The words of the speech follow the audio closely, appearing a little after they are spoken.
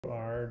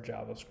our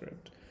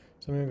JavaScript.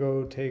 So I'm going to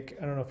go take,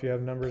 I don't know if you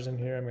have numbers in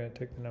here, I'm going to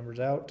take the numbers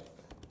out.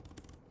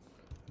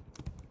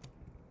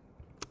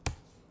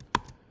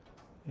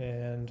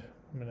 And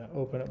I'm going to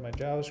open up my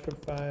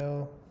JavaScript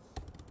file,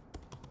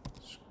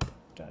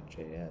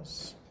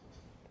 .js.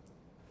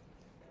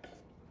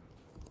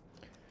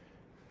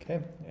 Okay,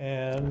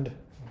 and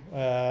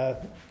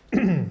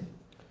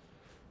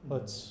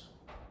let's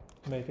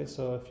make it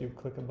so if you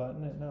click a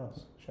button, it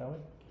knows, shall we?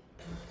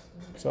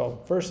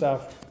 So first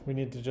off, we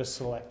need to just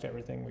select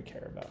everything we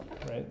care about,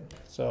 right?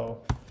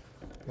 So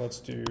let's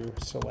do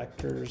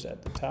selectors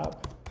at the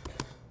top.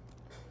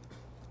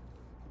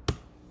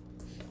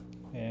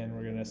 And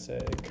we're going to say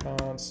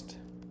const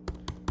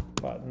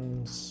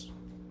buttons.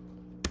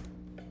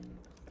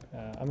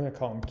 I'm going to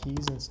call them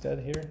keys instead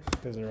here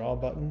because they're all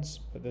buttons,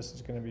 but this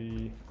is going to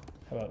be,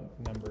 how about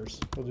numbers?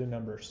 We'll do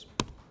numbers.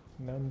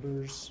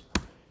 Numbers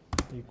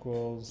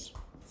equals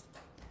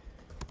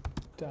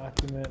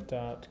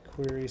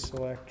document.query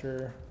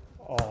selector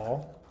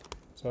all.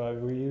 So have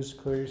we used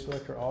query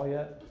selector all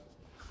yet?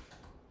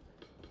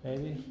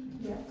 Maybe?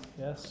 Yes.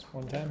 Yes,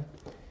 one time.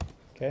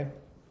 Okay.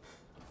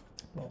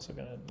 I'm also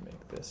going to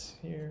make this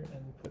here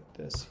and put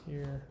this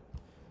here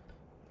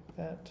like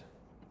that.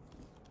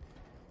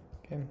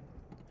 Okay.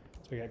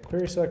 So we got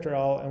query selector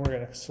all, and we're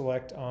going to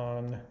select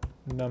on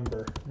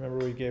number.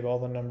 Remember we gave all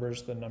the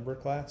numbers the number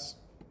class?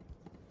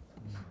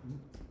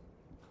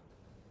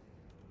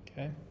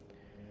 Okay.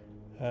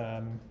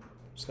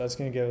 So that's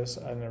going to give us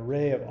an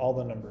array of all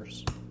the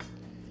numbers.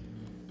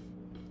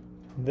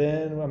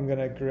 Then I'm going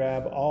to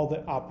grab all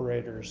the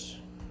operators.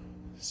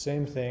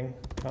 Same thing,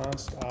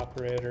 const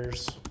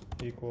operators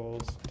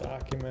equals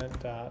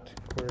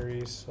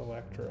document.query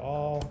selector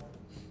all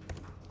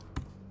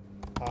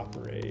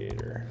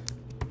operator.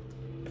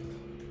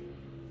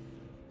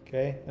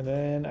 Okay, and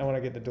then I want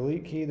to get the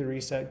delete key, the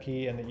reset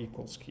key, and the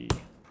equals key.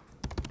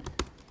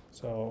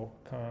 So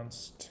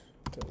const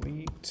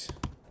delete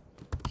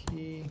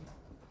key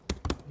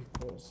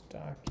equals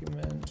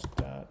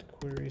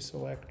document.query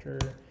selector,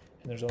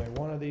 and there's only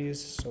one of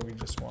these, so we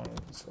just want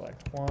to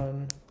select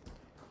one,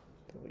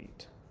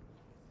 delete.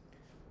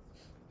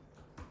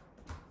 I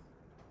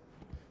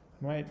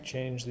might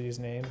change these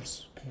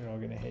names. You're all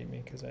going to hate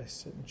me because I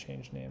sit and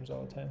change names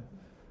all the time.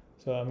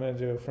 So I'm going to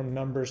do from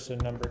numbers to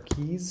number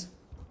keys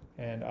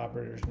and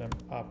operators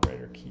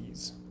operator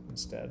keys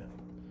instead,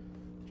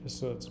 just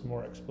so it's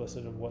more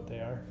explicit of what they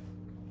are.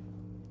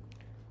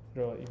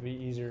 It'll be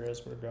easier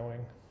as we're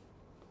going.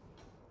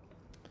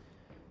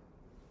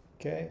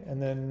 Okay,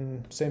 and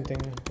then same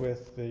thing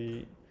with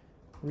the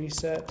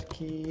reset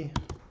key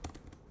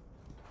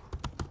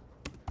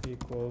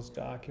equals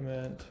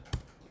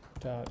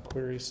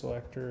document.query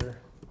selector,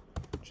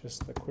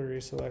 just the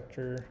query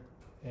selector,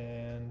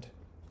 and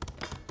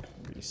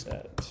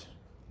reset,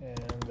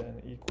 and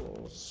then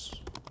equals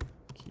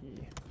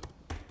key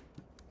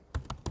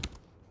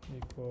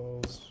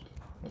equals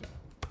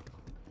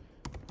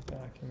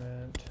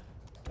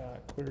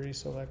document.query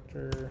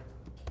selector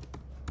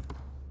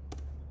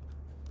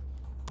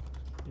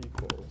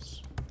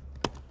equals.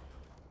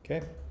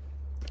 Okay.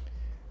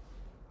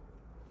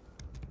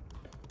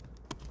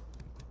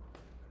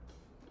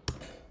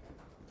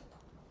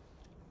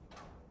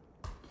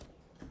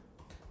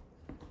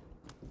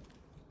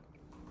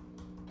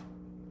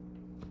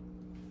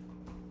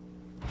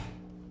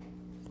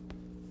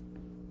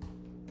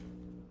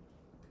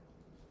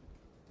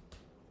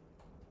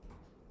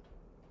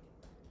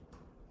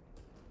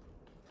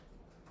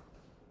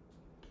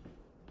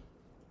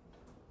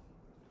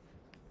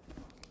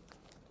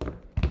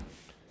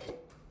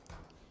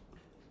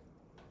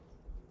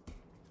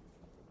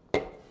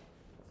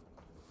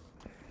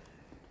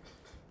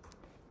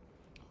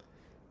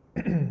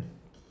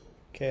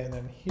 Okay, and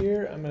then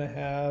here I'm going to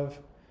have,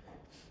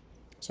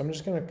 so I'm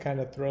just going to kind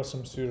of throw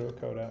some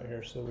pseudocode out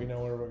here so we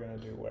know where we're going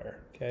to do where.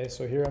 Okay,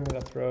 so here I'm going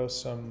to throw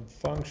some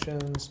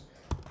functions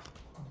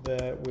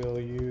that we'll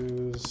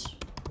use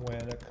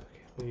when a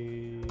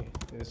key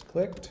is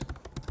clicked.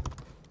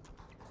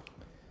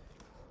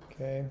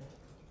 Okay,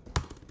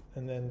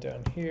 and then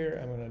down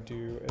here I'm going to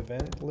do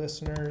event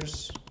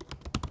listeners.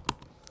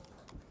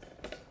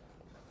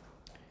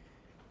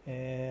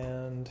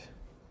 And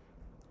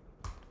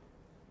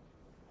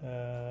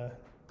I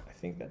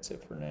think that's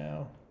it for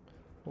now.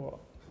 We'll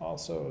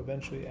also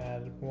eventually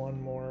add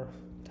one more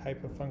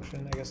type of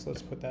function. I guess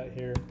let's put that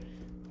here.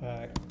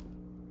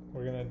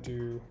 We're going to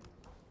do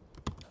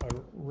a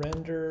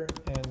render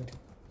and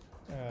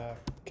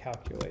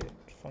calculate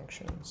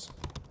functions.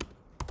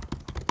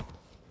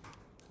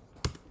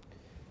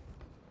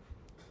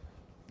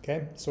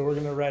 Okay, so we're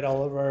going to write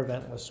all of our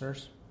event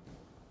listeners.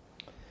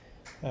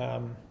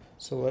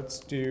 So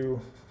let's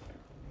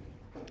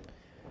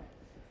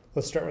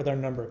start with our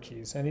number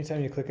keys.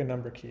 Anytime you click a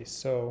number key,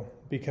 so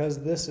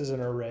because this is an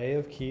array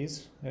of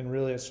keys, and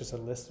really it's just a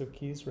list of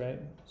keys, right?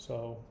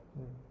 So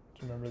do you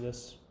remember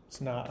this?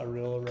 It's not a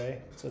real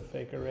array, it's a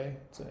fake array.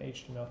 It's an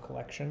HTML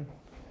collection.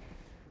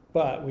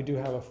 But we do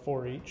have a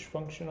for each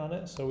function on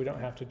it, so we don't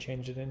have to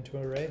change it into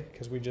an array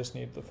because we just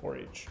need the for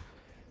each.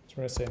 So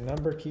we're going to say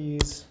number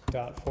keys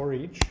dot for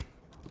each,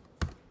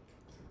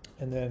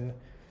 and then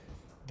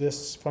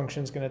this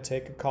function is going to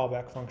take a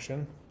callback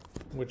function,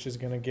 which is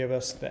going to give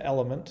us the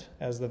element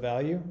as the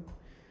value.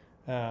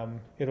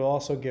 It'll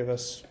also give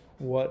us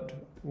what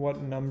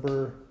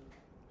number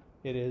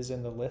it is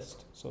in the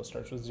list. So it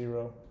starts with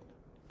 0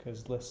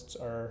 because lists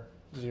are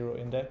 0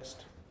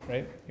 indexed,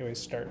 right? You always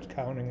start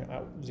counting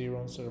out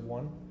 0 instead of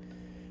 1.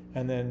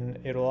 And then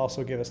it'll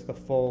also give us the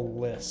full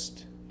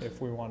list if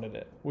we wanted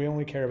it. We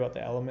only care about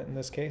the element in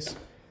this case.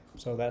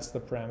 So that's the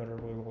parameter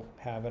we will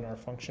have in our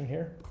function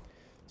here.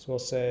 So we'll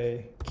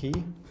say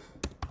key,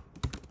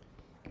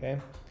 okay?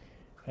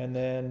 And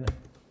then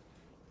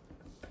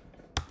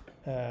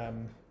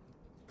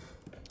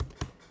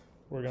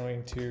we're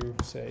going to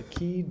say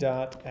key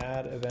dot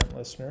add event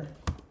listener.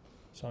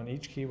 So on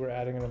each key, we're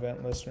adding an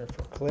event listener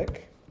for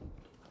click.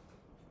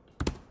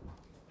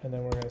 And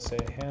then we're going to say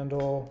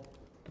handle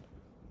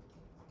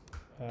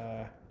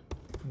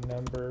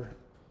number,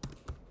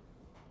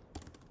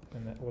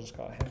 and then we'll just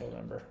call it handle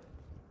number.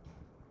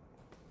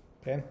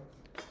 Okay.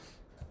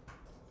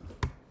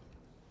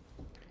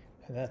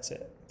 And that's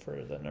it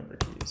for the number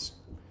keys.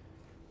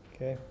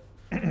 Okay.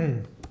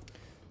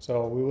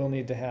 So we will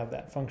need to have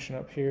that function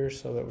up here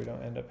so that we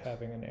don't end up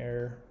having an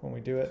error when we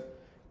do it.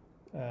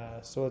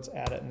 So let's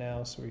add it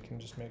now so we can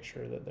just make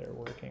sure that they're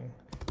working.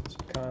 So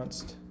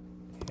const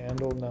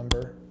handle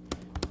number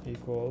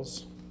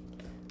equals,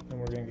 and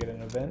we're going to get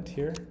an event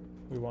here.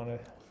 We want to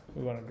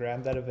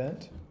grab that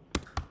event.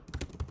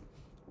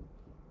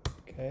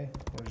 Okay,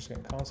 we're just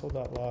going to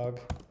console.log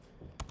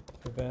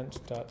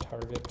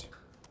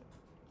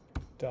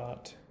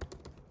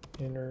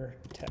event.target.inner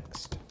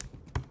text.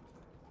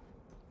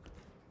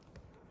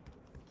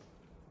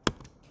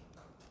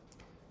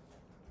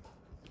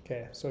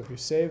 Okay, so if you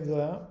save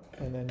that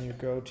and then you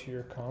go to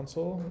your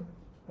console,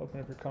 open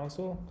up your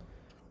console.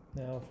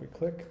 Now if we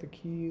click the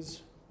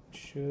keys, we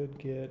should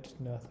get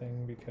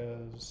nothing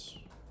because,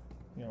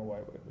 you know, why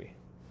would we?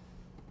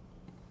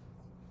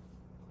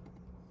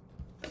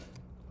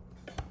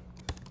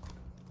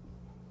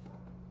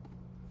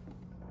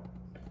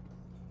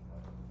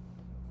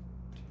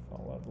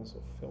 Default levels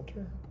of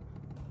filter.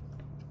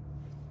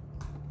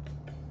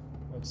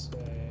 Let's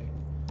say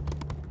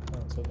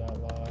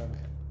console.log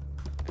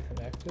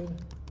connected.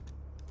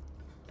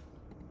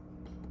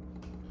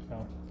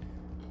 Oh.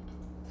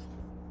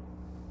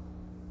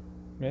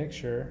 Make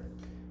sure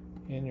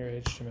in your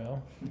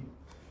HTML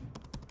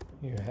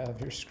you have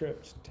your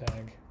script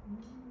tag.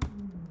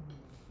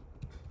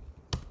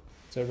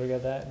 Does everybody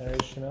got that in their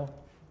HTML?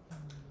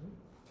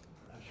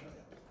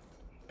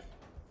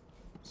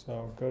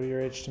 So go to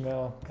your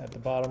HTML at the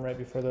bottom right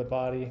before the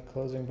body,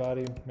 closing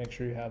body, make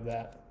sure you have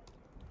that.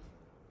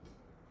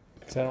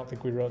 Because I don't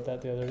think we wrote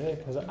that the other day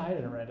because I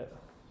didn't write it.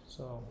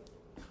 So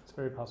it's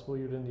very possible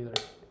you didn't either.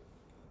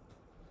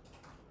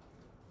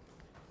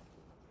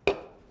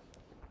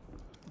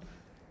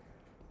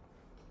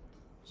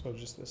 So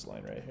just this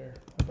line right here,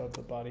 above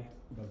the body.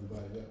 Above the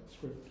body, yeah.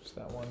 Script. Just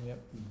that one,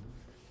 yep.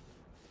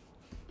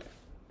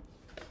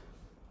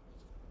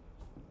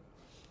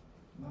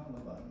 None of the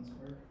buttons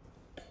work.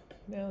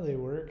 Now they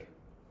work.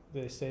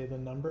 They say the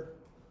number.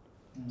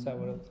 Is that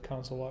what a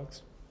console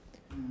logs?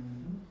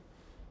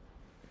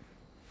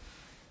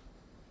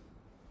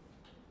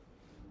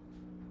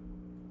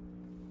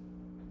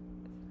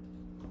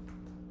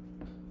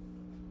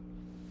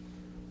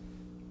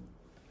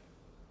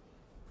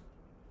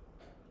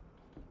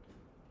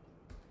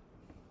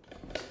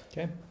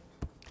 Okay,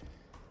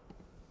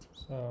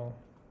 so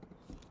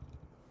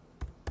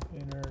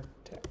inner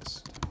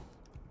text.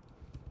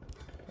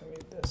 Don't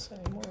need this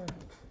anymore.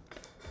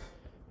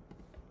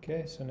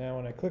 Okay, so now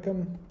when I click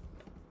them,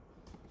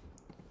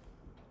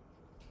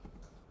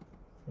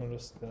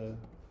 notice the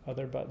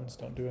other buttons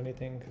don't do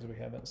anything because we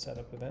haven't set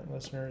up event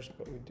listeners,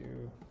 but we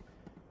do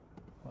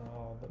on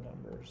all the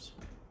numbers.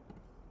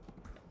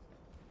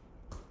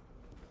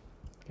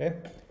 Okay.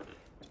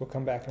 We'll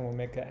come back and we'll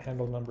make that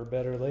handle number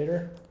better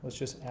later. Let's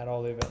just add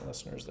all the event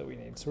listeners that we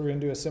need. So we're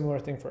going to do a similar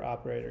thing for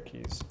operator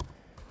keys.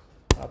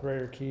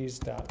 Operator keys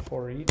dot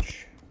for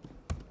each.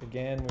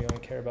 Again, we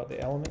only care about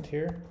the element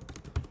here.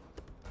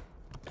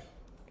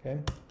 Okay,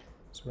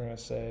 so we're going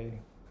to say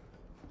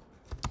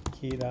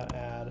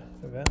key.add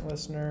event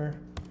listener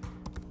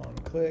on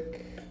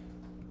click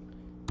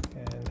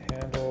and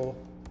handle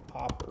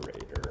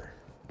operator.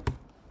 And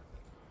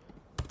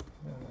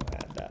we'll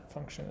add that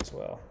function as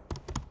well.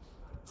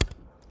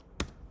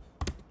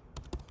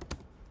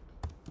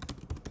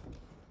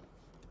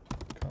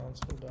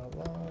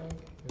 Console.log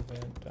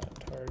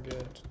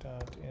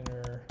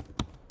event.target.inner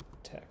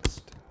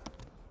text.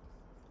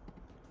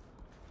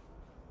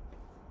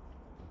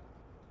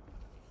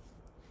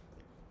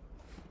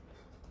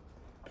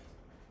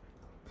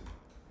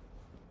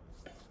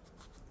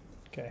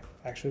 Okay,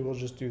 actually we'll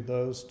just do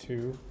those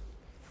two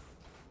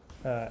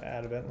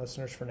add event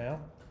listeners for now.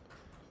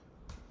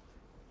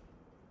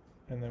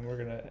 And then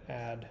we're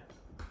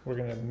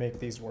gonna make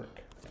these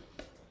work.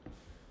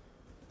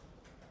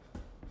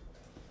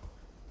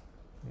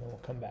 And then we'll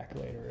come back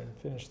later and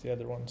finish the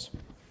other ones.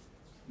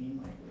 mean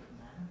like with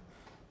math?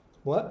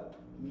 What?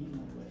 Mean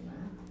like with math?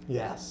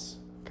 Yes,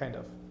 kind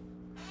of.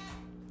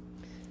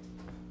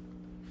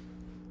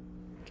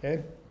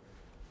 Okay.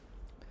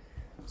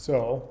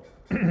 So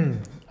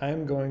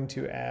I'm going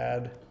to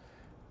add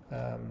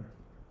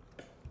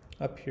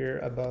up here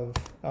above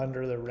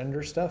under the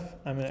render stuff,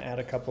 I'm going to add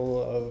a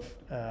couple of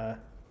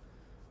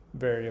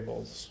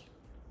variables.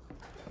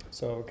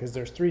 So, because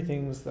there's three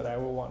things that I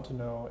will want to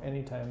know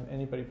anytime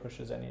anybody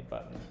pushes any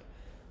button.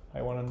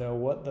 I want to know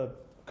what the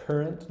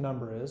current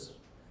number is,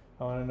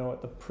 I want to know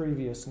what the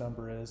previous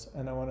number is,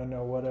 and I want to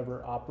know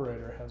whatever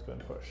operator has been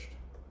pushed.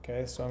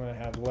 Okay, so I'm going to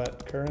have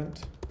let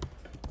current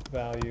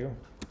value,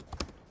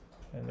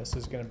 and this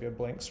is going to be a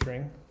blank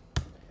string,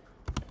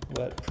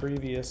 let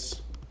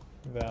previous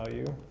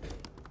value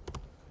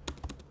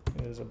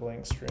is a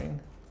blank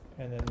string,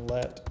 and then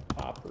let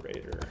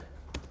operator,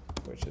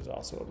 which is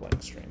also a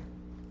blank string.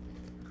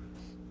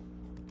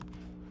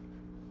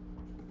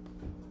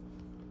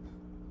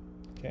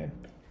 Okay,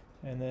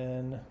 and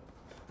then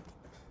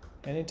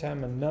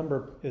anytime a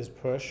number is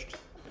pushed,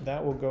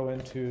 that will go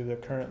into the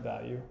current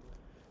value.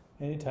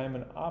 Anytime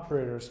an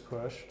operator is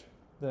pushed,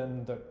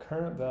 then the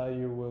current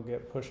value will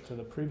get pushed to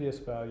the previous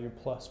value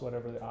plus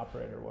whatever the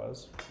operator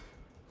was,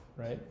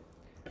 right?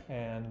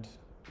 And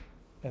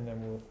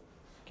then we'll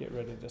get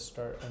ready to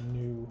start a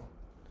new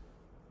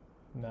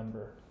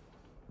number.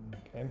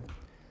 Okay,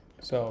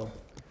 so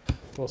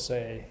we'll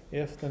say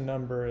if the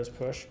number is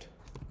pushed,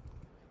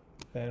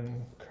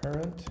 then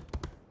current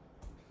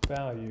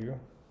value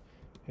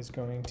is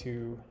going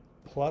to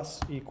plus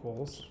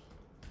equals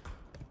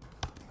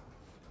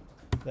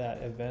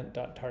that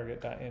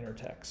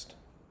event.target.innerText.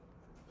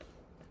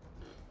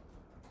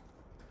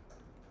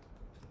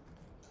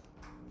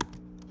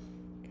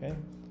 Okay,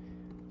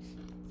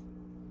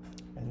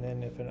 and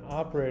then if an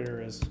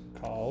operator is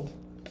called,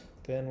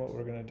 then what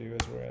we're going to do is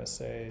we're going to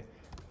say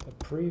the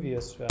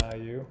previous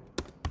value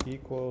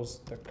equals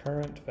the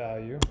current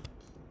value,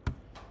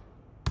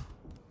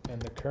 and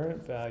the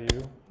current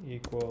value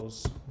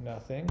equals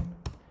nothing,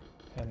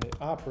 and the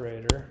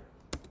operator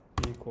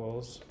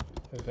equals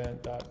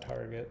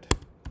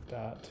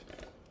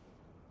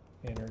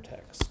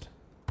event.target.innerText.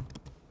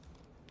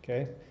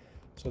 Okay,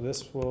 so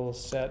this will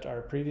set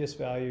our previous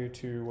value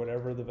to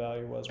whatever the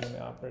value was when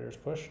the operator is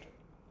pushed.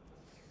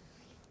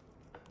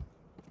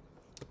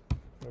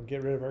 We'll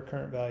get rid of our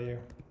current value,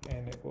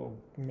 and it will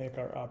make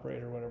our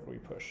operator whatever we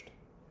pushed.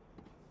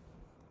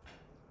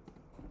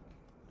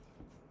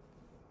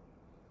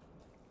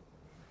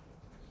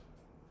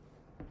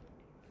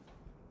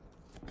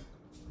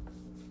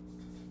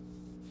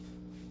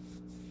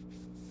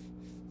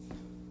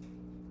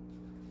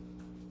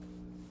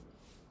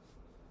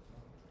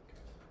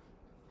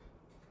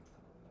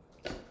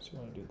 So you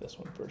want to do this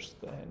one first,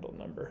 the handle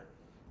number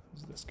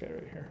is this guy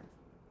right here.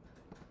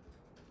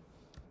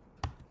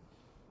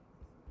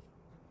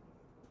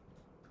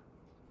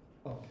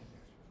 Okay.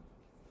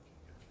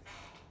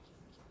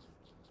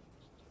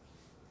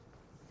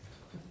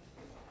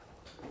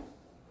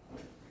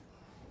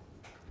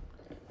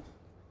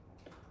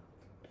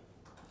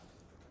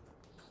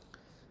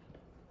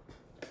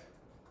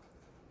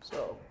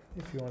 So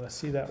if you want to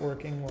see that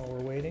working while we're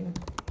waiting,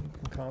 you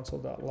can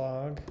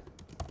console.log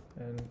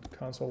and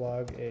console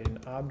log an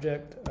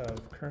object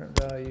of current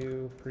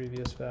value,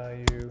 previous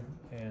value,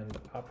 and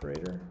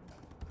operator.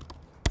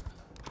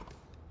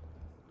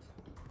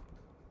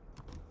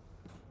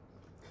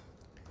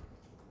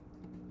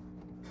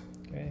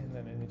 Okay, and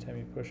then anytime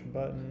you push a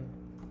button,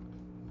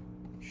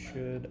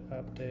 should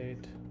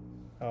update.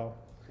 Oh,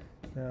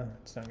 no,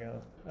 it's not going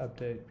to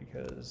update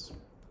because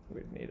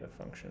we'd need a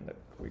function that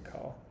we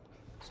call.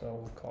 So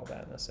we'll call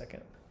that in a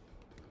second.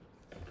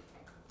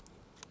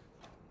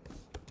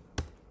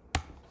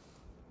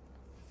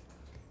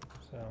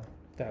 So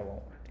that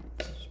won't work.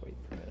 Just wait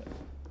for a minute.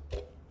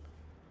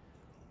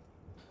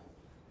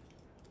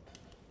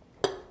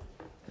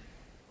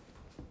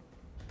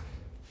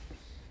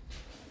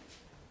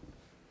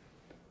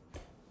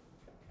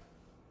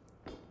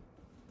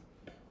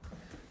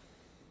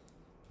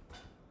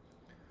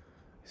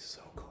 It's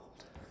so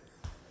cold.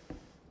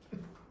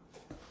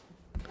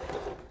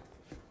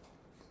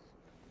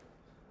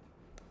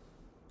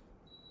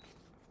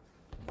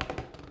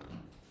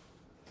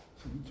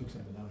 So you took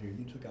something out here.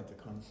 You took out the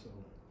console.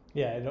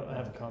 Yeah, I don't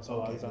have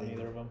console Okay, logs on there you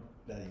either go. of them.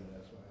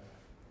 That's why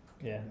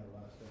Yeah, I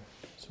lost that.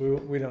 so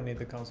we don't need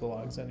the console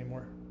logs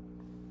anymore.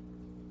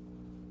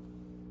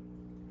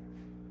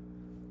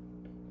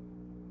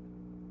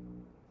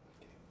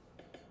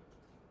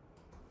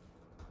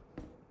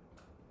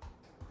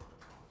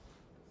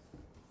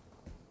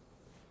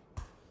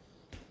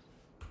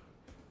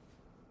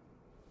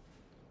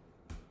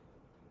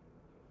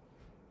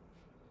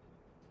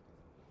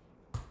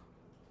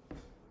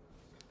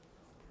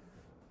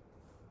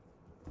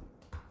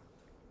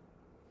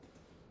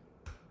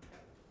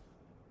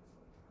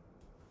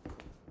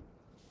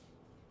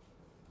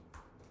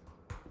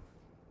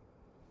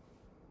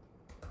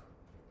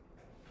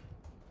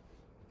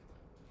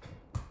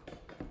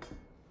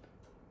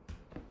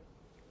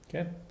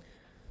 Okay,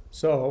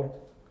 so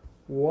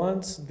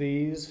once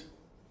these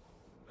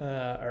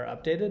are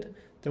updated,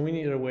 then we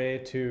need a way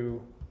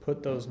to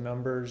put those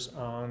numbers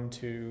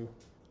onto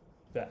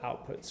the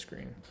output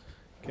screen.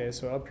 Okay,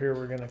 so up here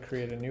we're going to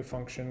create a new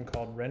function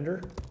called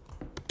render.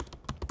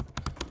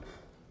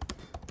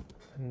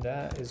 And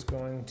that is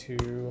going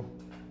to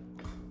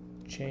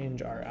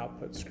change our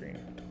output screen.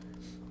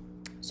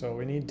 So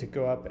we need to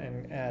go up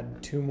and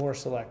add 2 more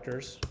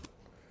selectors.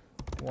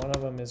 One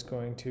of them is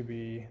going to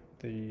be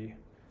the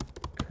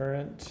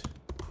current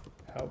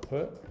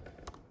output.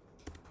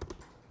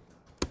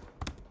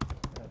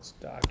 That's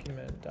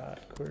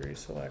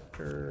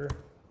document.querySelector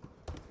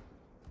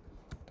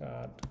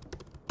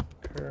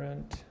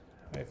 .current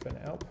hyphen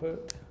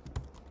output,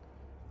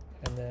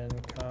 and then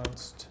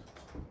const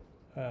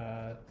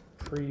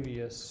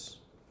previous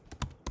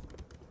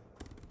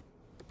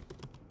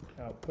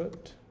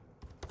output.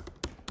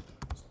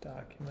 It's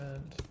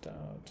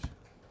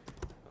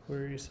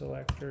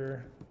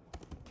document.querySelector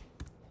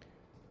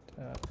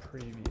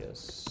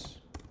previous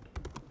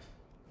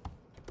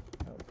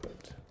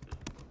output.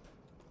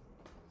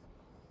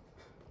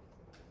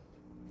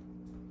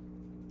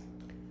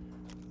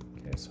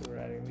 Okay, so we're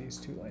adding these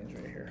 2 lines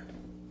right here.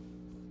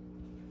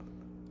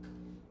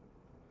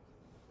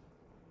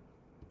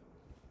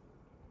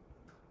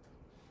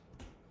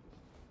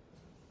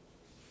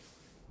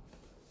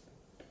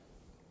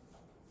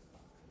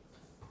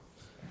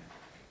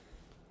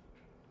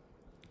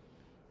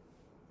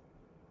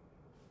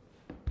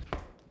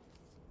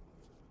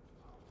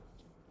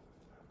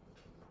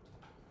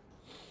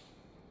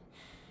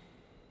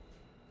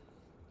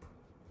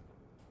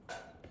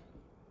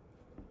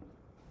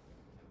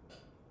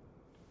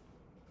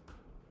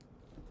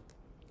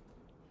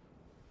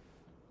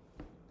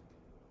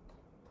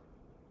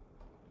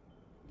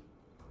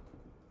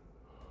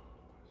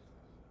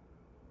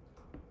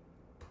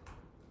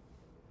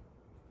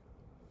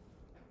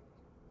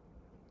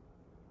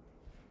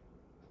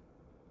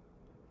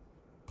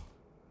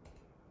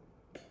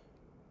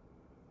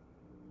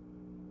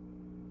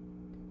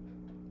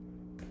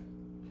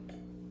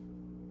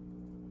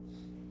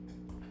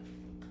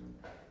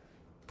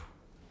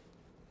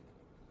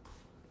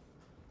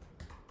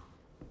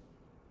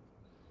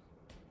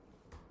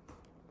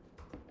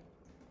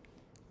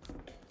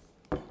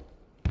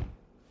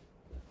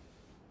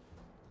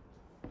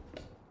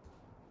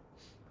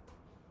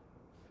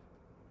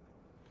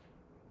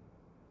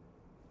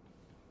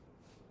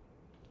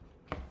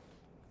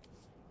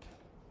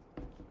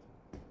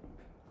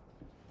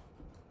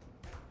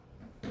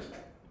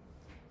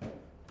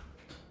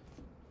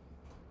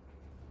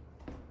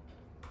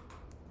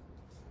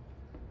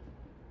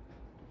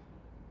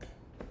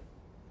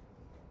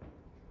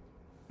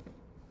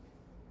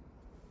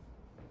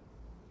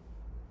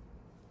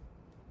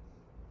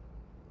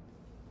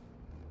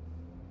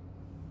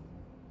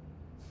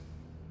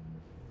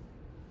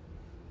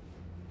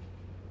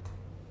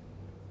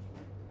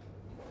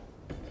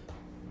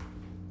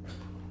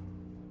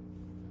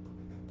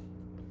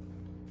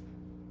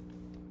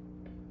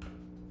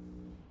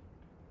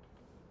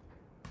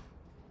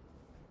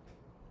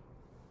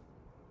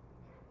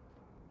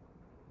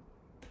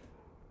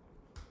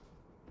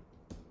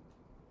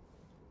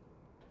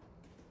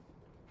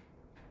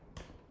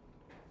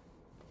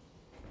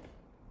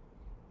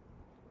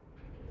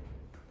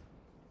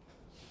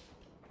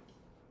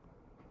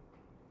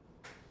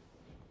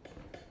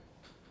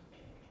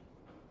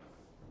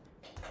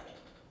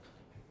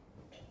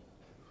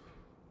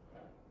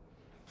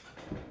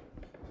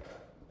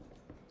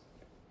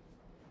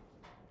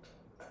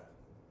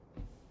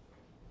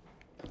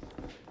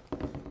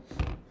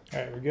 All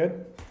right, we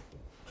good?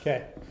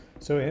 Okay,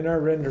 so in our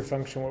render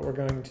function, what we're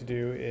going to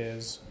do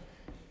is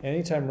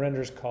anytime render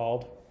is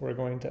called, we're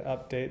going to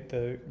update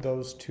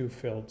those 2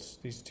 fields,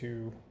 these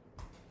 2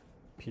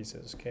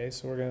 pieces. Okay,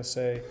 so we're going to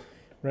say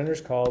render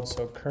is called,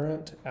 so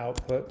current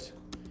output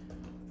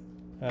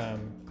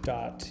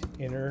dot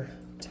inner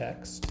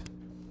text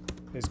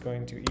is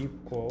going to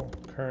equal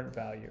current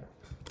value.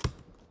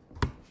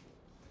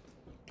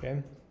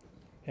 Okay,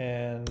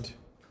 and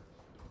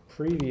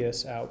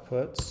previous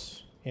outputs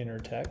inner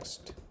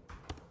text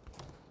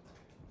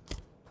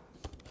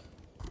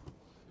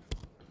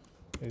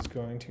is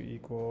going to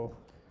equal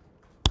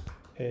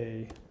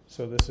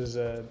so this is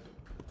a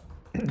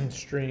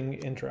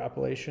string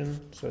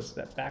interpolation, so it's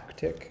that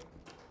backtick,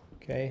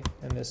 okay,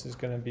 and this is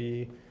going to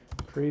be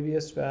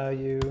previous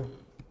value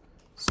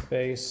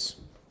space,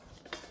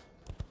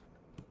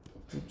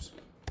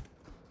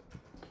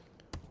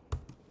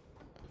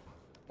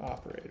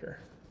 operator.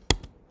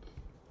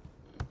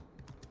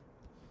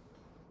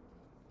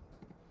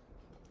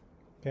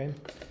 Okay,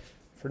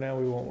 for now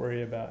we won't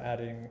worry about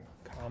adding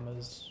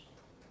commas.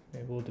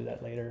 Maybe we'll do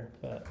that later,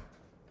 but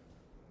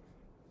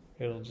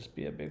it'll just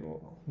be a big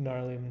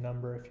gnarly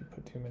number if you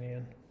put too many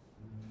in.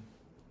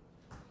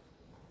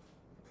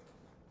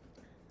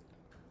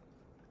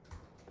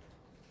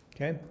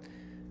 Okay,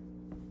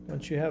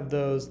 once you have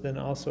those, then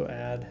also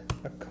add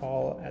a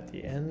call at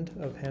the end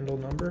of handle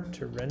number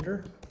to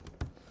render,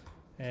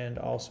 and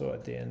also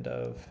at the end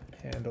of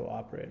handle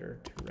operator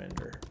to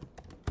render.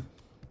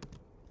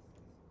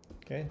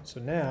 Okay, so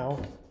now,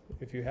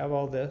 if you have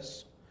all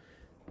this,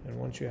 and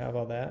once you have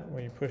all that,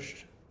 when you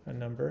push a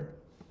number,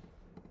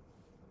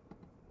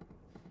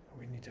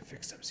 we need to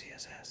fix some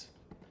CSS.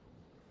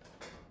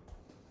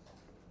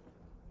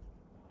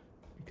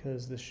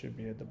 Because this should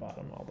be at the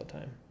bottom all the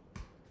time.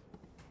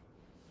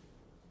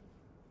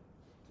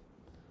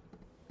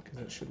 Because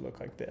it should look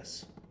like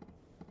this.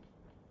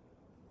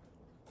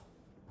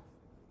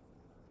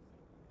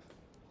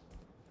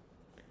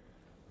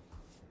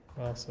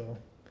 Also,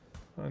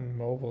 on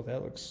mobile,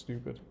 that looks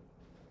stupid.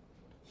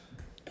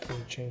 So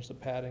you change the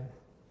padding.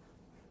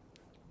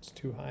 It's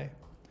too high.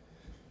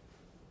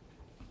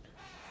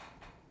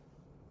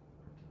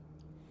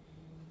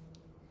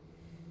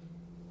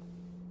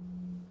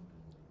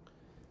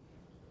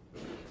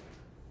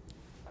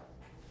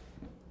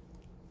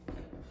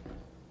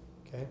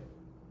 Okay.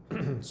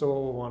 So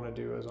what we'll want to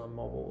do is on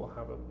mobile, we'll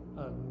have a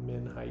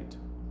min height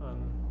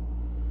on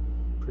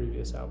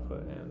previous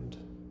output and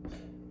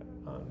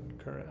on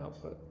current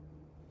output.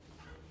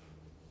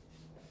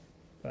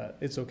 But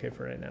it's okay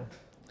for right now.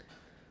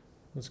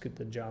 Let's get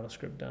the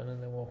JavaScript done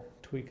and then we'll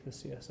tweak the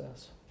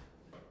CSS.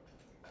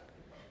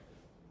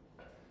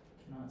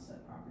 Cannot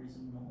set properties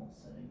of null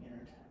setting inner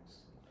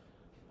text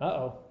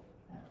Uh-oh,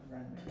 at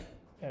render.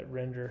 at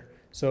render.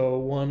 So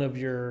one of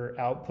your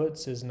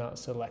outputs is not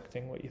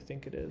selecting what you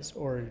think it is,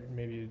 or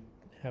maybe you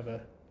have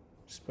a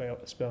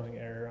spelling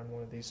error on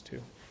one of these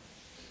two.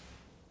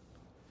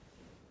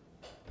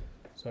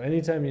 So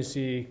anytime you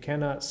see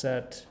cannot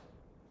set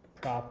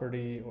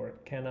property or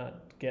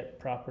cannot get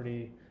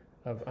property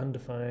of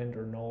undefined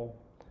or null,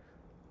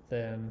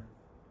 then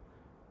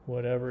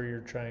whatever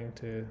you're trying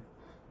to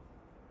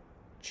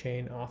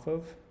chain off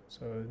of,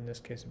 so in this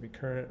case it'd be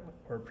current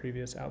or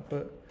previous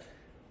output,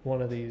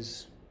 one of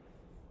these,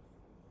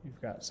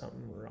 you've got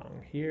something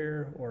wrong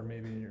here, or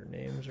maybe your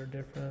names are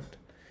different.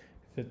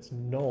 If it's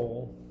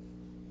null,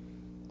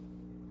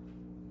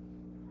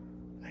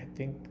 I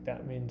think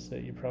that means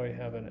that you probably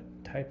have a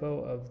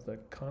typo of the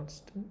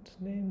constant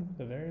name,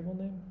 the variable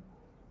name.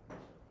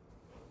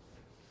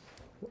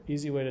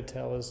 Easy way to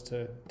tell is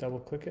to double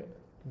click it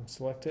and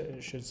select it.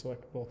 It should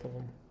select both of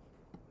them.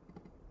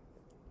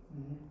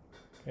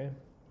 Okay.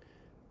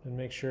 And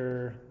make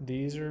sure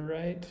these are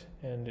right,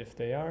 and if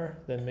they are,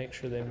 then make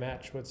sure they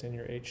match what's in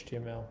your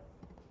HTML.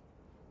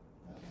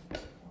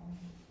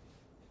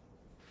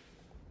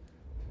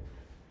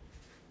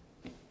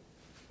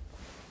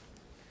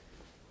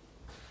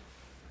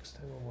 Next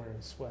time I'm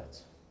wearing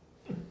sweats.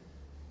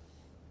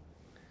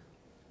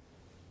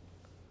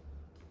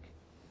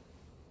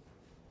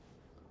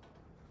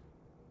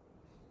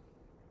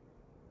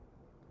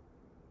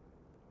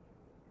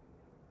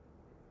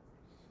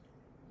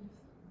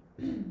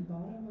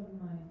 Bottom of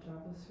my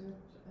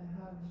JavaScript, it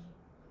has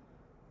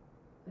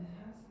the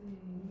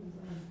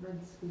red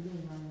squiggly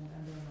line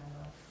under my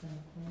last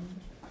semicolon.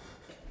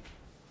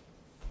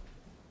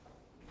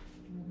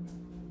 And it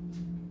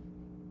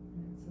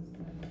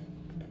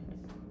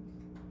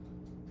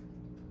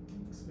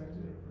says that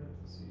Expected in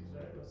parentheses,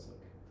 right? Let's look.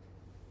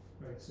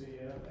 Right, so you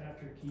have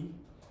after key,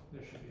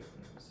 there should be a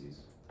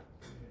parentheses.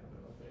 You have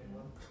an opening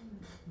one.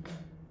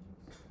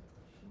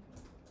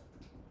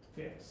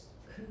 Fixed.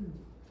 Cool.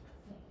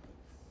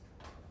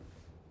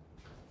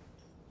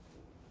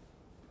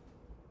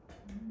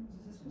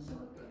 Is this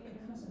supposed to look any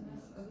different than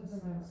this? Other than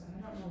my,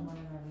 I don't know why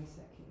my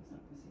reset key is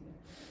like this either.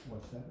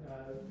 What's that?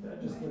 That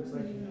just looks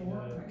like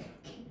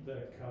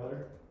the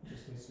color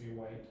just needs to be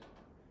white.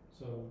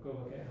 So go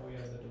look at how we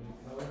have the delete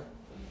color.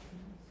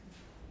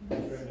 Right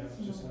now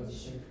it just has the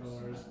same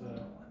color as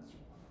the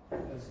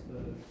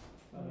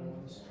other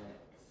ones.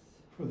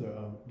 For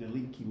the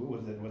delete key, what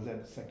was that? Was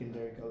that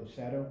secondary color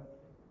shadow?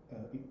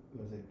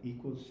 Was it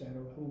equals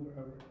shadow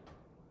over?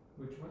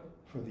 Which one?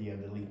 For the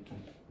delete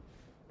key.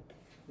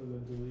 For the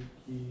delete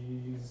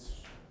keys,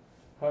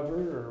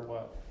 hover or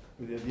what?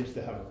 Just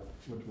the hover.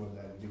 Which was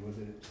that? Was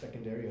it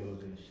secondary or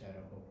was it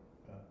shadow?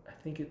 I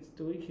think it's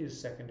delete key is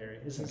secondary.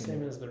 It's the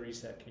same as the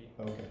reset key.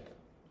 Okay.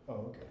 Oh,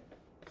 okay.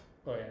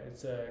 Oh yeah,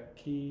 it's a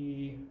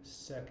key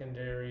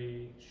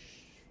secondary.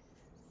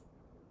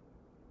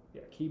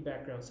 Yeah, key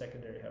background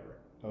secondary hover.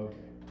 Okay.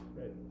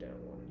 Right down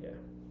one, yeah.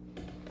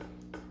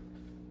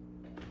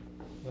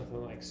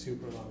 Nothing like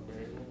super long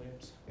variable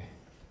names.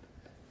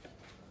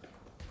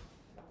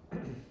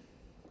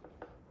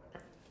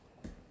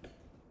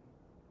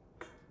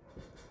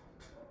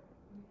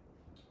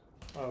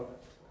 Oh.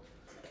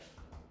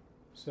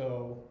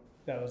 So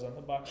that was on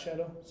the box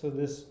shadow. So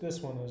this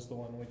one is the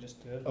one we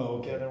just did. Oh,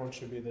 okay. The other one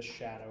should be the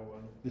shadow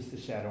one. This is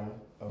the shadow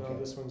one? Okay. No,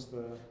 this one's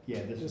the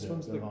this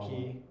one's the long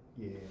key. One.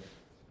 Yeah.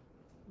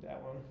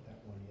 That one.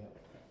 That one, yeah.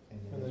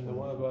 And then the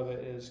one above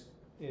it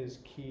is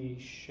key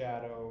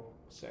shadow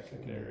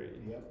secondary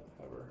Yep.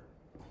 hover.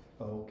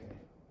 Oh, okay.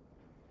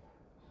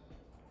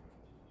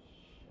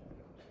 Shadow.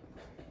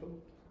 Oh,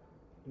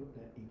 nope,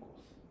 that equals.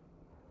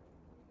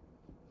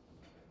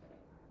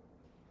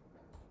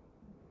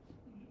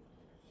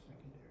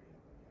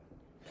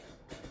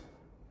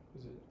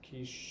 Is it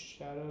key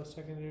shadow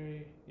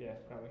secondary? Yeah,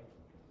 probably.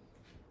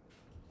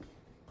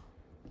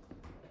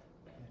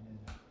 And then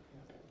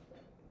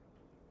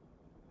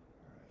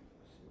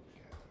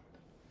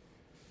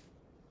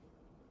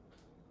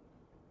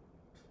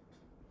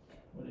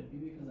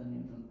because I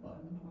named them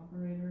button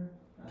operator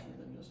rather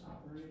than just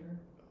operator.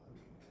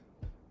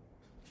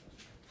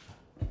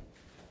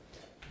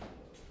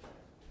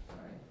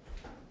 Sorry.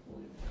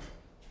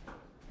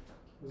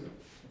 Was it? It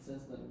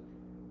says that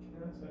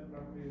Cannot set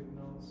property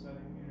null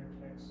setting inner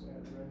text at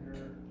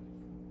render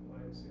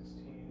line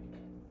 16.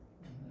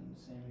 and then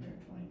same here,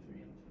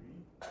 23 and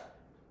 3.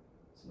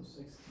 So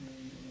 16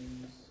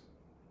 is this.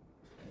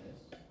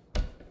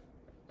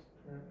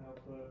 Current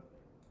output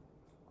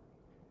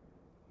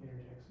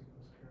inner text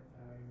equals current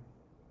value.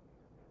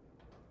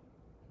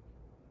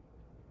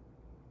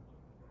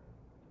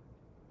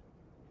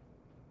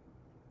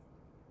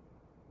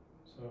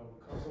 So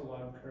console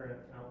log current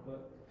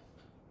output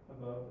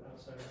above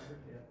outside render,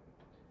 yeah.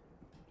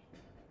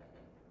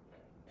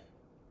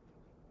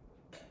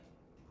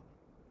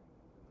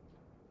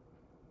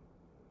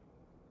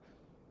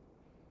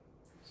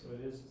 So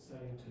it is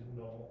setting to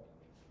null.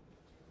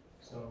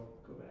 So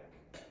go back.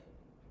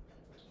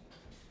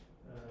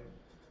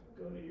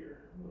 Go to your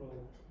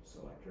little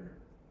selector.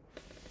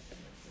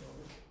 So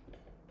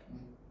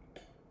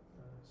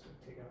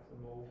take off the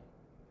null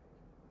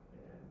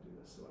and do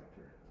the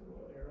selector, the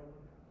little arrow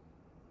one.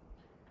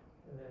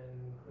 And then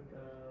click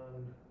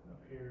on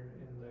up here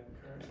in the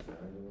current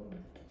value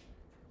one.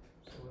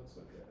 So let's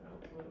look at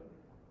output.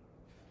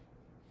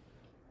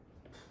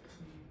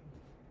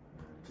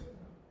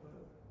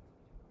 Output.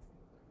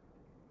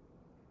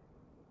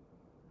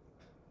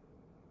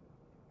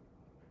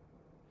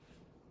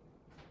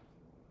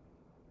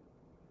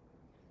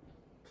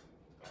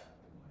 Why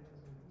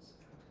isn't this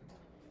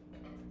happening?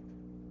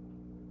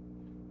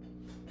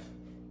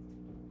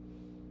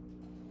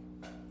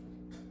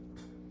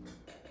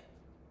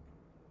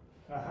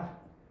 Aha.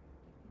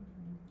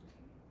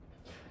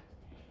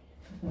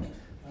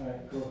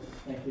 Alright, cool.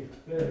 Thank you.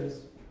 There it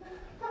is.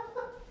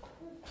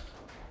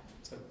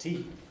 It's a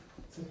T.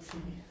 It's a T.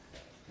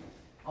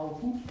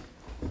 Output.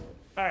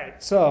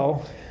 Alright,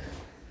 so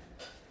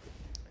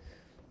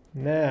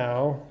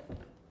now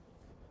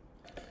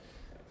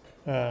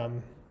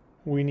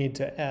we need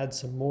to add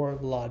some more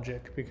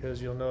logic,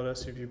 because you'll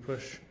notice if you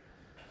push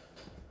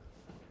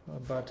a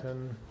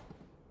button,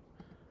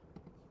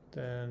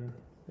 then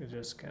it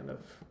just kind of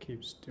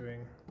keeps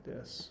doing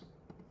this.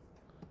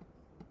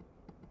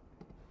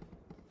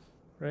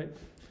 Right?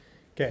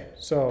 Okay,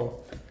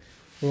 so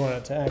we want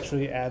it to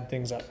actually add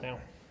things up now.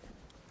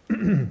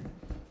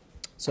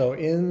 So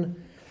and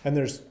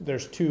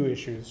there's two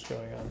issues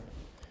going on.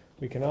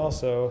 We can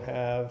also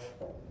have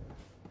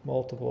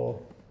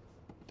multiple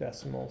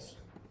decimals.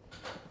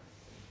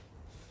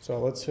 So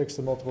let's fix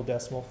the multiple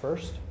decimal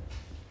first.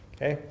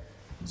 Okay,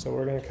 so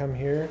we're going to come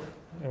here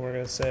and we're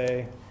going to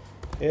say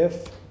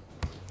if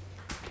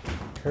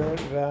current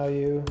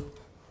value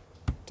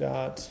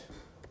dot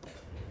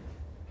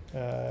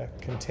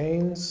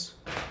contains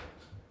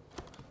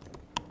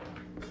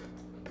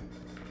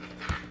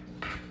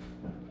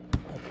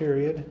a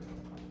period,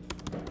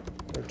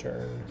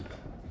 return.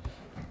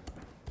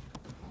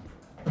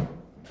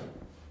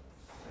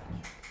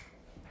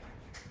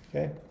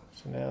 Okay,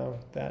 so now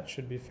that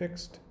should be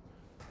fixed.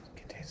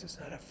 Contains is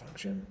not a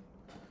function.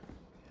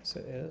 Yes,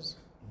 it is.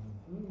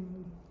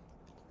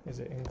 Is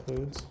it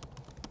includes?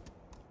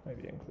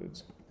 Maybe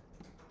includes.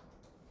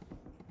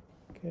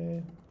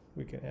 Okay,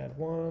 we can add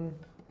one.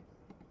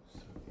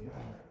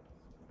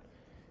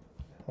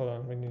 Hold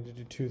on, we need to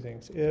do two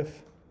things.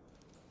 If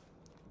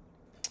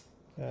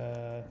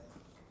I'm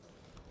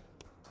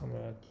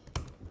gonna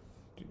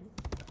do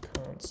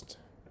const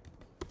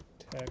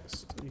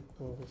text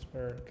equals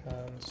or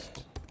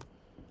const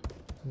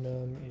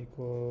num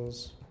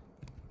equals,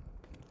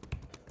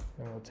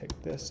 and we'll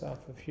take this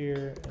off of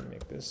here and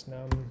make this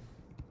num.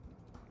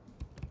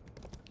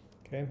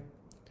 Okay,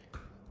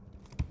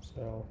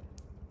 so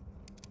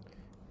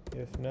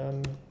if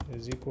num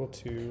is equal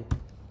to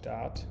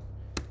dot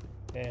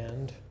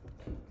and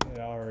it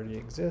already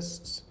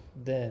exists,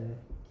 then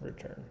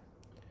return.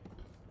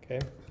 Okay.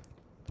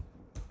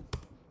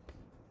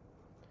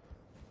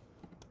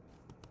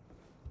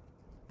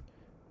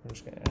 I'm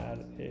just going to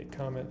add a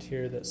comment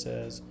here that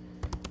says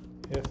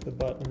if the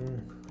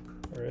button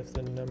or if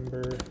the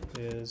number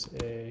is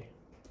a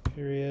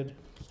period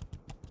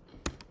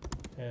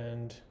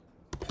and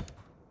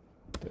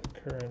the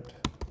current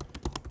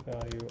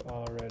value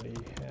already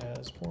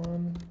has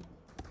one,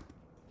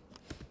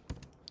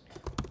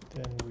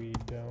 then we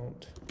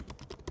don't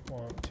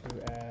want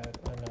to add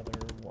another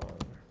one.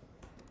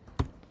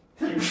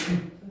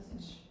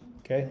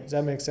 Okay, does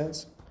that make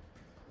sense?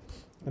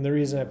 And the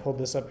reason I pulled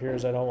this up here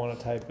is I don't want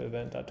to type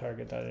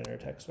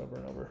event.target.innerText over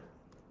and over.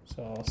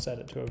 So I'll set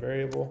it to a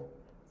variable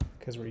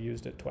because we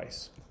used it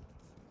twice.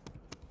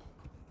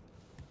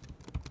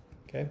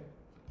 Okay.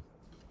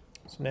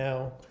 So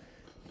now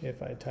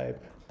if I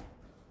type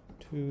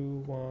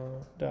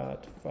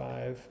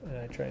 2.1.5 and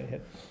I try and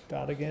hit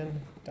dot again,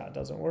 dot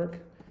doesn't work,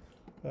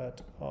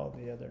 but all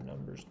the other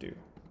numbers do.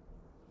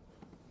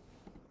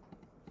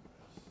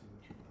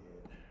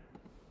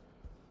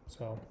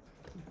 So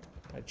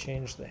I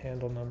changed the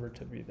handle number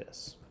to be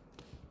this.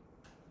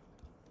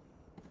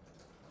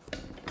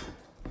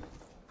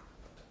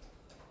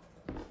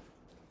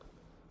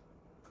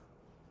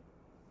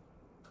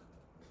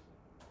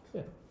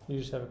 You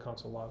just have a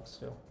console log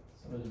still.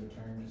 So is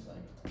return just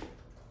like,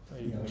 Or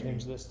you Yeah, can okay.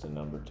 change this to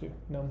number too.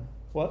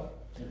 What?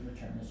 the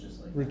return is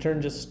just like.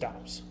 Return just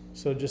stops.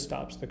 So it just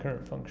stops the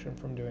current function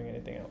from doing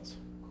anything else.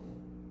 Cool.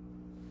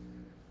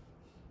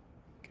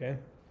 Okay?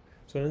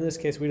 So in this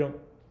case, we don't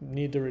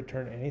need to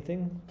return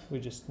anything. We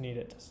just need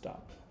it to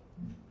stop.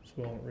 So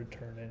we won't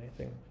return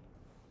anything.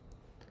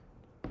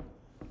 So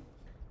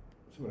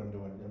what I'm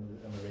doing,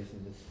 I'm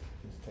erasing this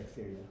text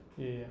area.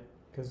 Yeah.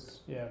 Because,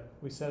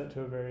 we set it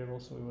to a variable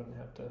so we wouldn't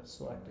have to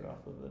select it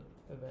off of the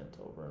event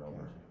over and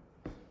over.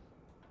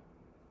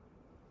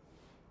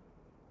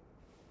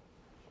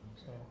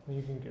 Gotcha. So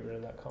you can get rid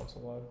of that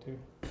console log too.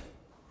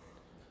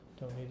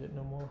 Don't need it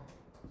no more.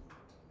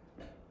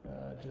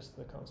 Just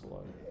the console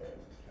log.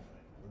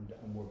 Yeah,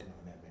 I'm working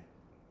on that, man.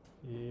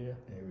 Yeah.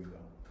 There we go.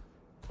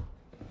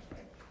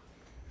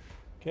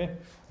 Okay.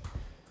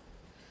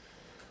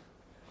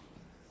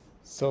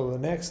 So the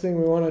next thing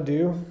we want to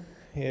do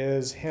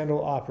is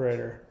handle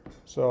operator.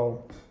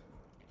 So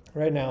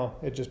right now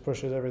it just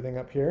pushes everything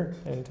up here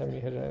anytime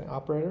you hit an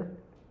operator.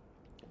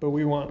 But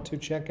we want to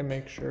check and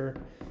make sure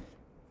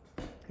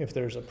if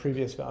there's a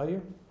previous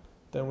value,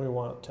 then we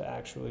want to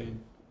actually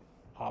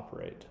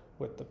operate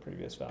with the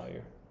previous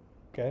value.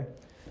 Okay?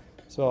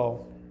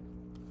 So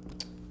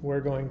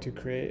we're going to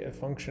create a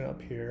function up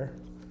here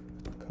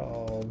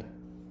called,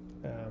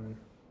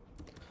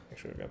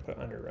 actually we're going to put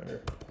under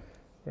render.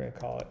 We're going to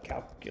call it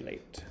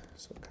calculate.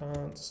 So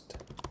const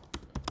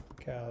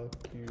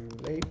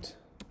calculate.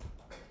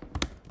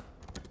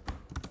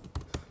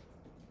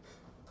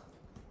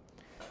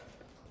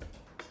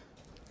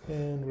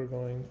 And we're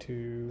going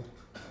to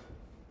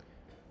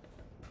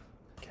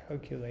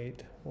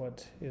calculate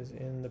what is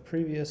in the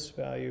previous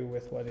value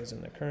with what is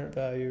in the current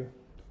value.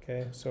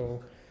 Okay,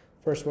 so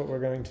first what we're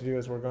going to do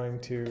is we're going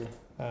to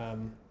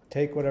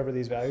take whatever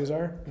these values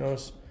are.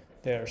 Notice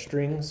they are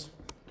strings.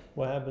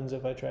 What happens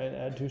if I try and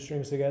add two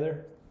strings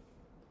together?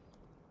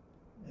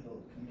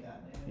 It'll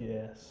concatenate.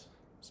 Yes.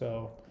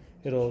 So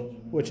it'll,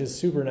 which is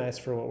super nice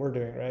for what we're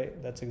doing,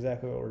 right? That's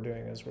exactly what we're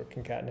doing is we're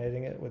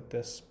concatenating it with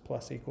this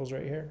plus equals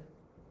right here.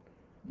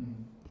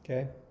 Mm-hmm.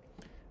 Okay.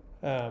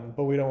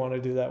 But we don't want to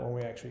do that when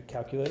we actually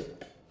calculate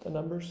the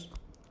numbers.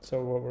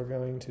 So what we're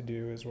going to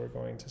do is we're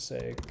going to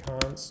say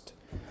const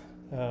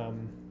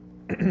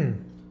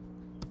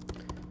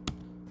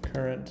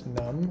current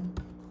num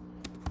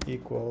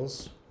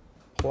equals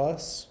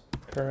plus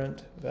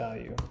current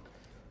value.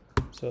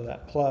 So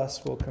that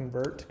plus will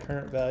convert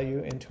current value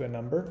into a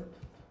number.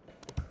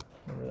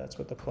 Remember, that's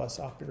what the plus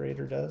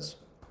operator does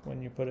when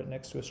you put it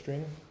next to a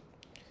string.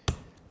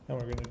 And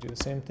we're going to do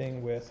the same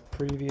thing with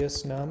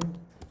previous num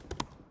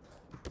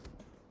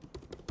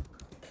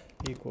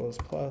equals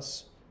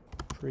plus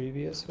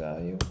previous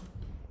value.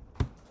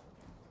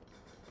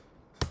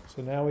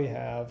 So now we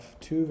have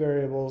two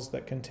variables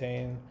that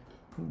contain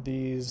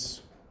these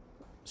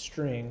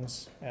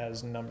strings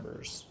as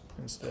numbers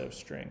instead of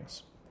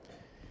strings.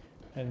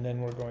 And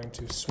then we're going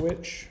to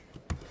switch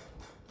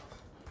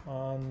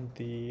on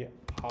the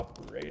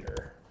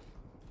operator.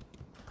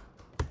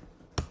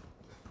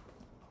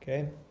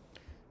 Okay,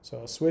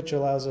 so switch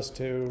allows us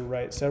to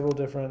write several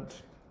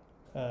different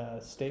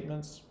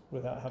statements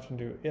without having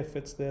to do if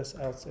it's this,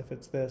 else if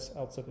it's this,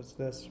 else if it's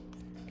this.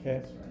 Okay.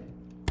 That's right.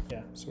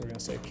 Yeah, so we're going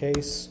to say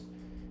case.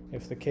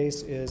 If the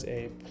case is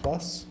a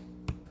plus,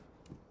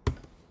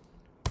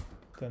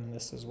 then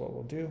this is what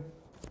we'll do.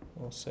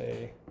 We'll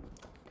say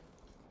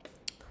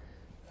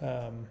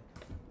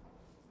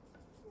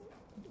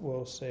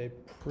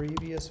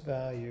previous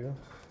value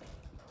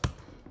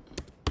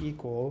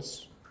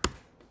equals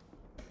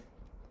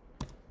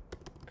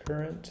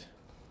current.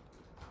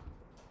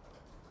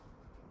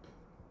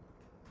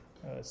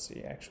 Let's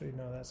see, actually,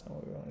 no, that's not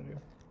what we want to do.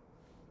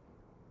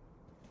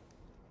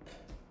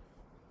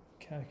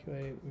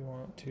 Calculate, we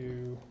want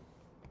to,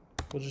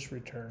 we'll just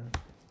return.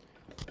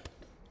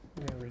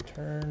 We're going to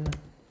return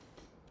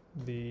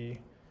the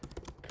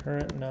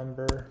current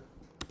number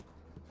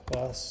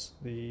plus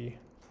the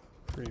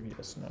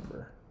previous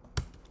number.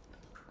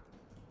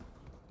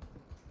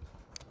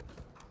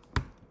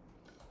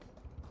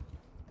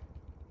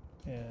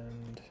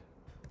 And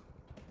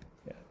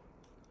yeah,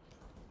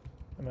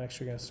 I'm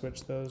actually going to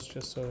switch those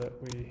just so that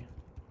we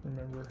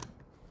remember.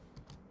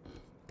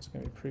 It's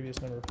going to be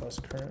previous number plus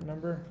current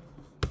number,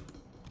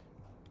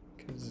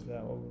 because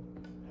that will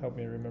help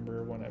me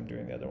remember when I'm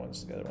doing the other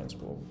ones. The other ones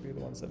will be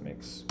the ones that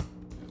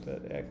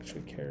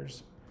actually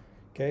cares.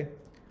 Okay,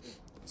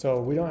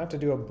 so we don't have to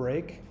do a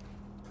break.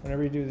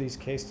 Whenever you do these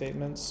case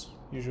statements,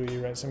 usually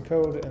you write some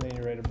code and then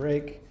you write a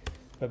break,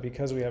 but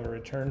because we have a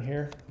return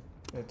here,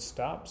 it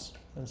stops,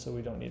 and so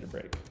we don't need a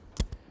break.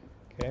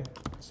 Okay,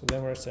 so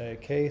then we're going to say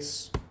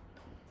case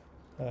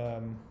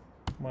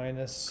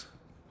minus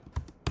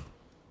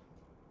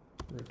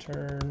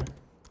return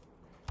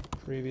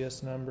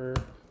previous number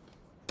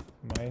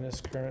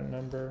minus current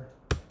number,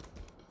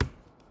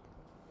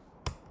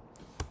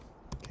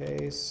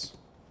 case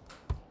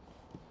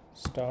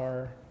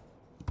star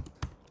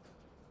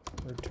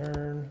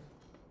return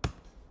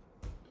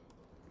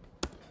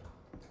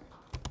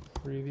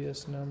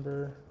previous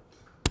number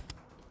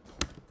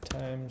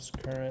times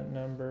current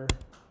number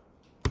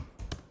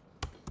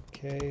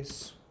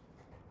case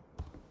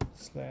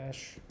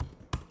slash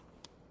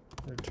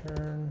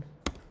return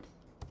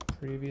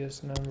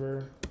previous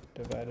number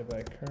divided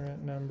by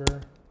current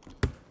number.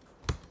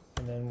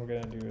 And then we're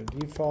going to do a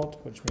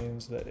default, which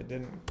means that it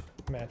didn't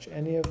match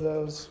any of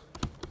those.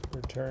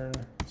 Return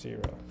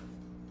 0.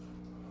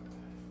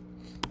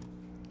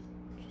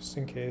 Just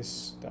in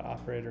case the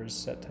operator is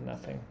set to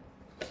nothing.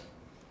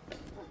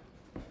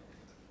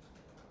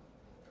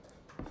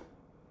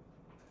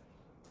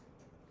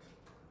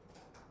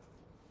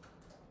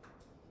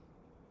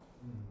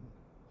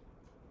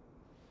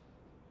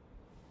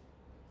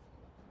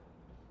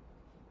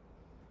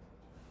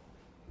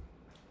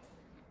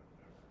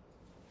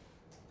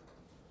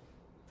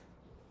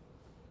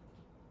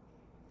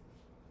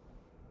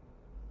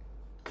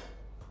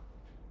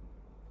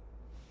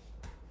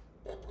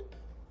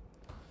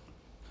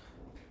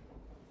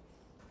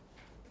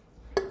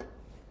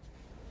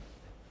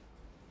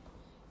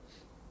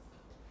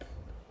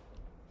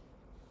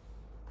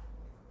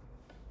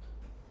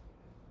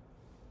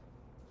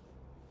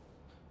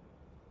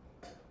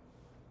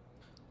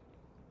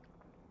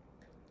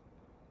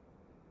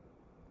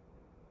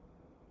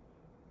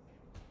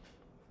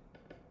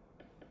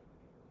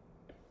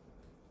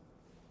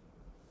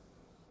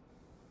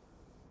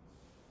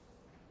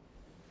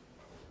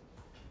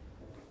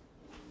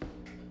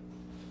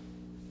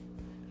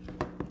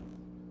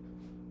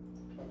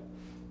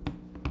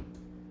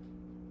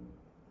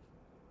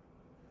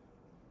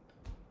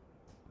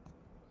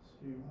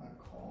 So you want to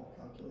call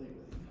calculate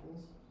with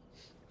equals?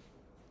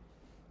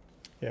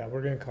 Yeah,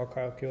 we're going to call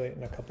calculate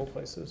in a couple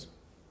places.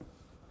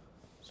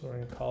 So we're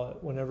going to call it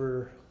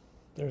whenever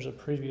there's a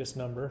previous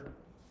number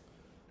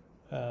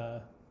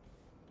and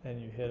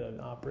you hit an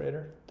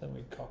operator, then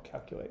we call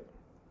calculate.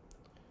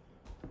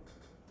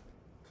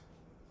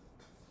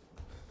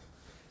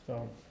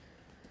 So,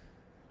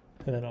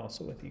 and then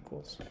also with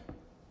equals.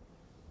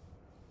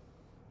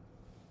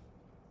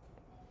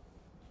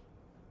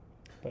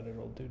 But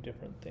it'll do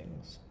different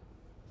things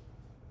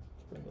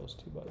for those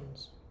two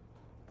buttons.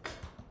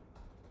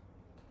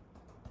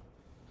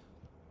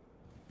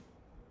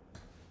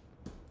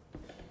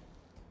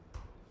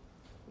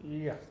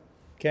 Yeah.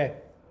 Okay.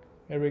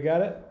 Everybody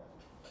got it?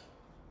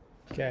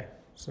 Okay.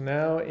 So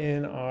now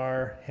in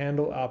our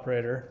handle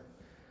operator,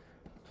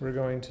 we're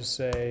going to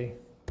say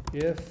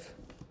if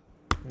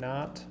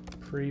not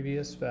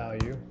previous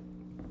value,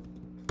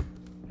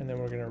 and then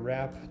we're going to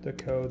wrap the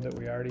code that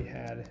we already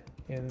had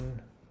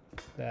in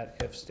that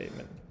if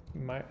statement,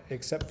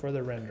 except for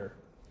the render.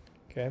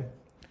 Okay.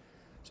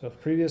 So if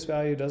previous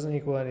value doesn't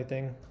equal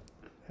anything,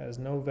 has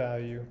no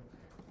value,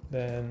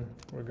 then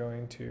we're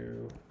going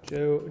to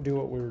do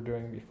what we were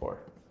doing before.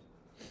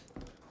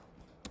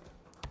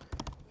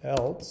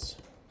 Else,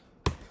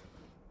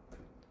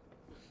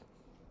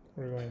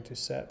 we're going to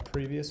set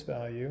previous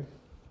value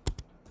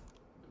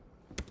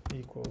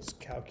equals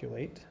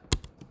calculate.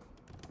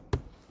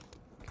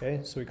 Okay,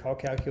 so we call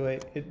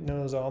calculate, it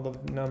knows all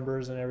the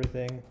numbers and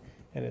everything,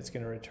 and it's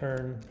going to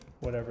return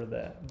whatever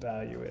that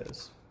value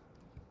is.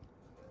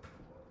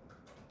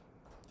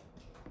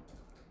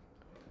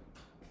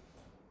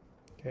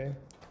 Okay,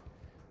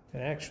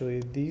 and actually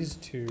these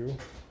two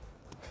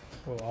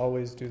will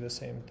always do the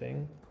same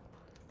thing,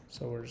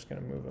 so we're just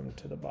going to move them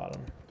to the bottom.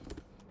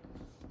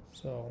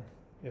 So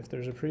if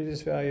there's a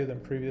previous value, then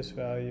previous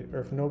value,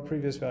 or if no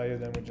previous value,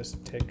 then we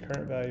just take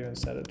current value and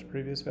set it to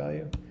previous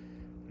value.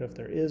 But if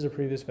there is a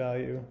previous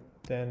value,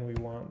 then we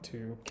want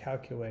to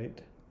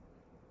calculate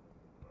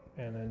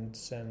and then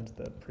send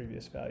the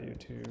previous value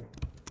to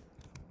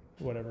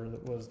whatever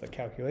was the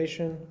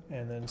calculation,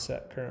 and then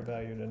set current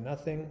value to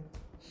nothing,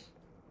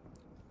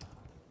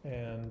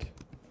 and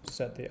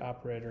set the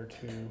operator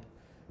to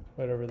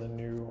whatever the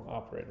new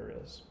operator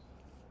is.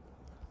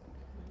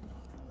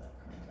 That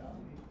current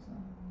value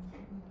equals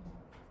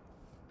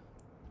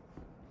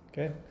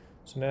Okay,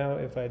 so now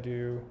if I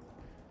do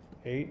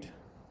 8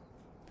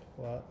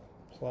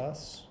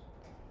 plus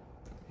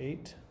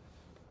 8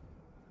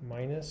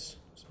 minus,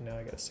 so now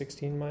I got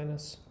 16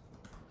 minus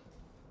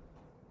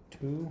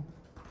 2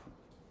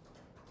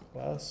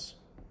 plus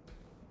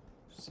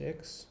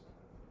 6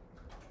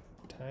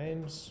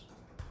 times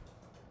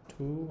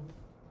 2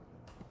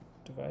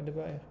 divided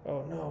by,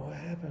 oh no, what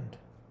happened?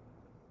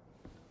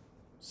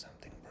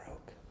 Something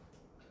broke.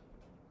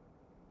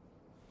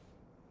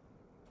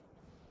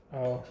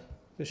 Oh,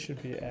 this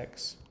should be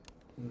x.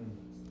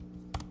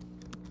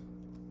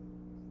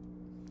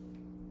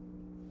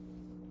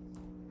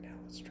 Now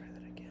let's try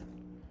that again.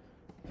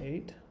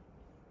 8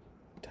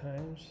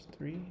 times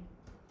 3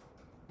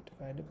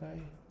 divided by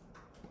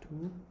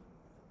 2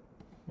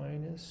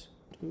 minus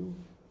 2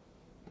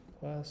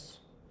 plus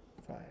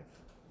 5.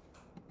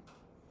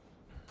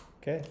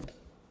 Okay.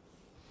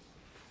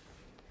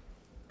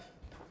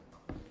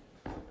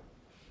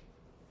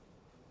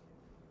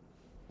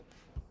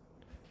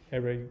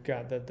 Everybody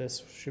got that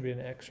this should be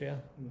an x, yeah?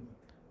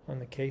 On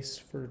the case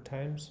for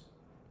times?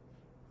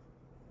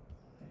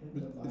 I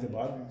hit The divide,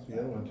 bottom, it turns the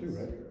other back one too, into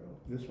right? 0.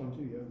 This one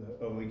too, yeah,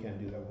 oh, we can't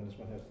do that one, this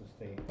one has to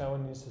stay. That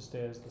one needs to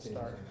stay as the stay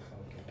start. same.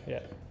 Okay.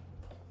 Yeah.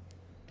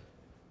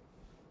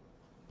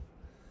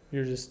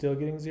 Yours is still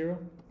getting 0?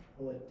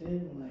 Well, it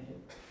did when I hit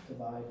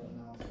divide, but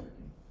now it's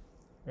working.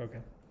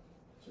 Okay.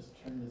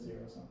 Just turned to 0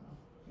 somehow.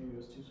 Maybe it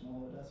was too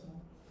small of a decimal.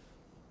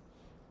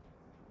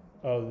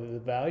 Oh, the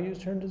values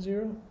turned to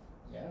 0?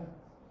 Yeah,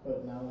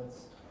 but now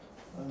it's,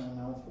 I don't know,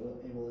 now it's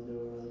able to do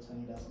a really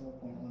tiny decimal,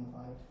 0.15,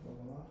 blah, blah,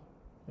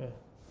 blah.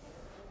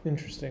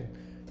 Interesting.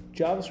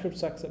 JavaScript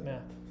sucks at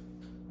math.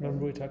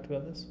 Remember we talked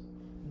about this?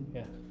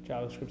 Yeah,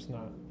 JavaScript's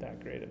not that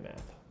great at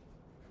math.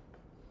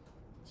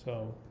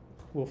 So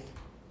we'll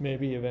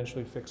maybe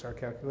eventually fix our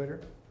calculator.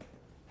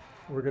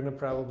 We're gonna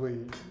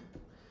probably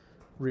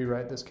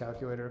rewrite this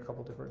calculator a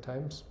couple different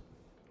times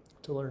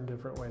to learn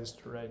different ways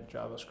to write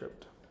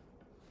JavaScript.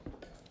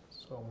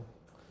 So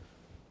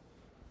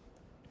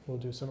we'll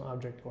do some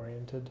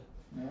object-oriented.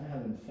 Now I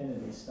have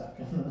infinity stuck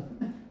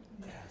in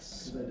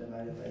Yes. because I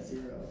divided by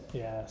 0.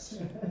 Yes.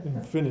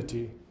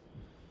 Infinity.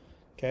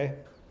 Okay.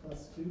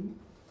 Plus 2.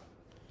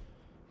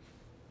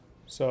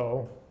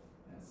 So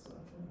That's so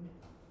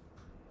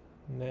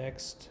funny.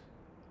 next,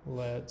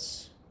 let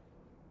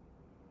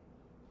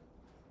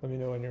me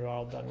know when you're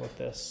all done with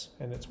this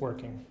and it's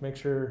working. Make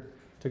sure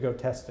to go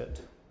test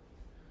it.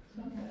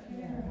 Yeah,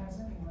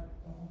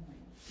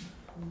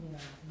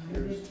 mine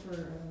did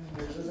for